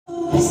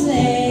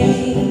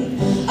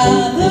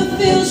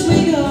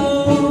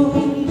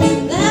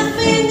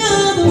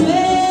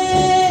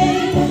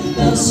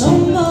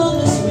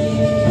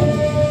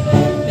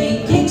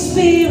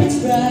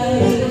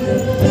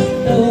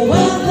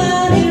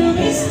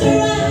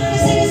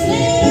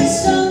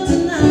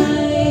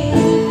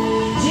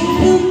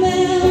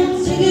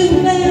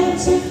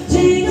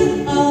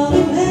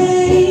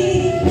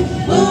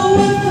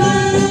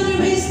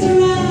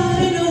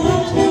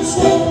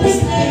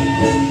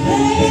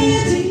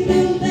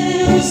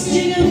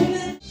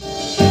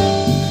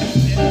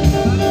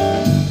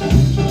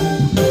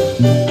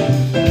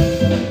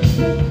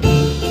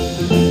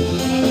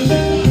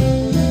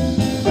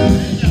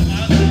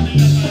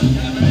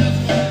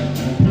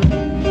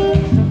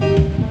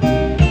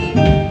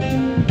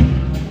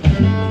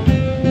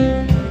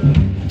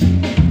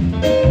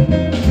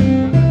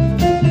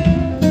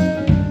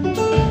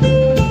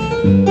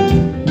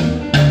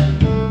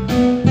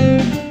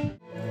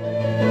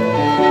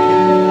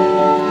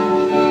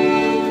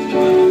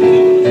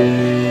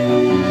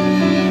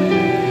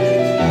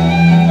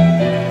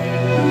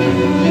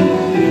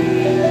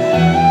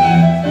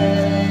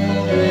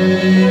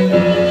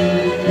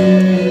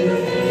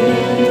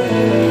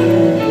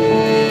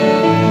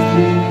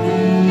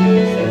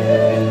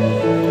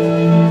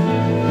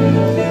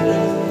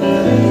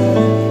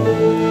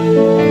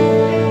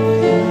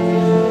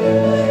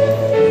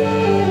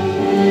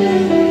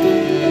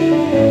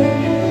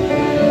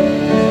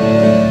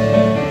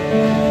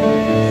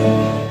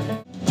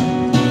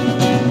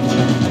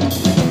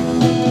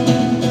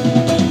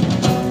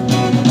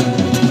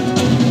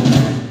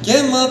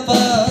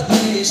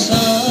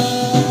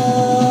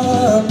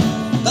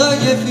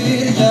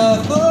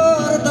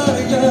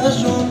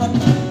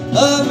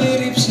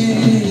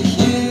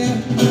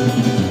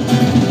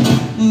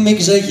μην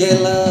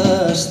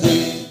ξεγελαστεί.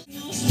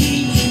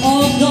 Ο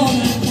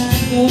Ντόναλντ,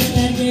 ο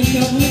Φέργκερ και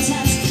ο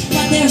Βουτσάς,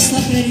 πατέρας θα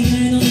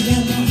περιμένουν για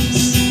μας.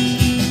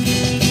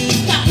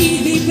 Τα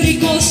είδη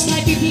πρικός, τα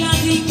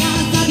επιπλατικά,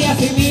 θα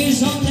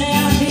διαφημίζονται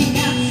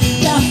άδικα.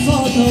 Τα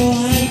φώτο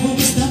άλμπομ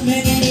στα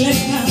μένουν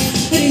λευκά,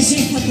 ρύζι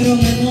θα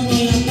τρώμε μόνο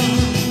λαμπά.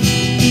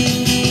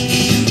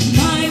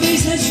 Μα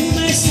εμείς δεν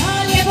ζούμε σ'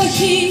 άλλη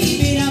εποχή,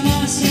 πείρα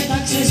μας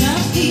έταξε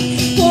αυτή.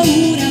 Ο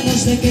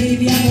ουρανός δεν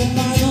κρύβει από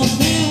πάνω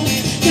Θεό,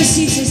 κι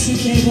εσύ είσαι εσύ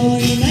κι εγώ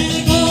είμαι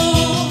εγώ.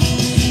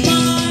 Μα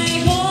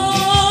εγώ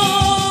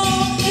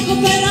έχω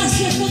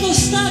περάσει αυτό το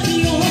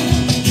στάδιο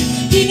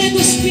κι είναι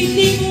το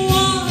σπίτι μου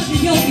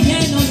άδειο.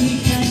 Βγαίνω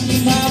νύχτα,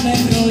 κοιμάμαι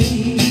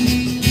πρωί.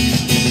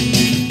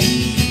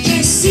 Κι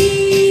εσύ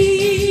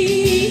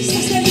στα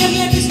αστέρια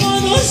βλέπεις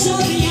μόνο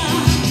ζώδια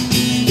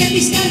και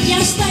της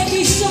καρδιάς τα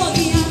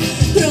επεισόδια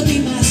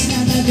προτιμάς να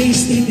τα δεις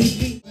στην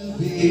τυπή.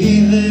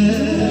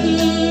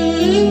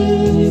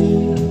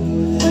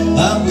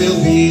 I will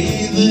be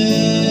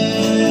there.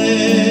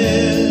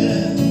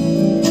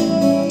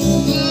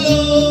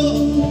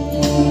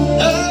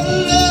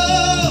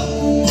 Love,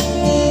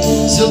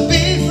 so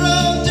be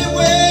from the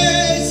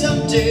way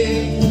someday.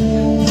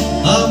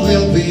 I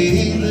will be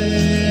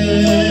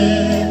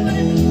there.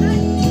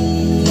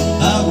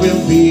 I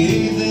will be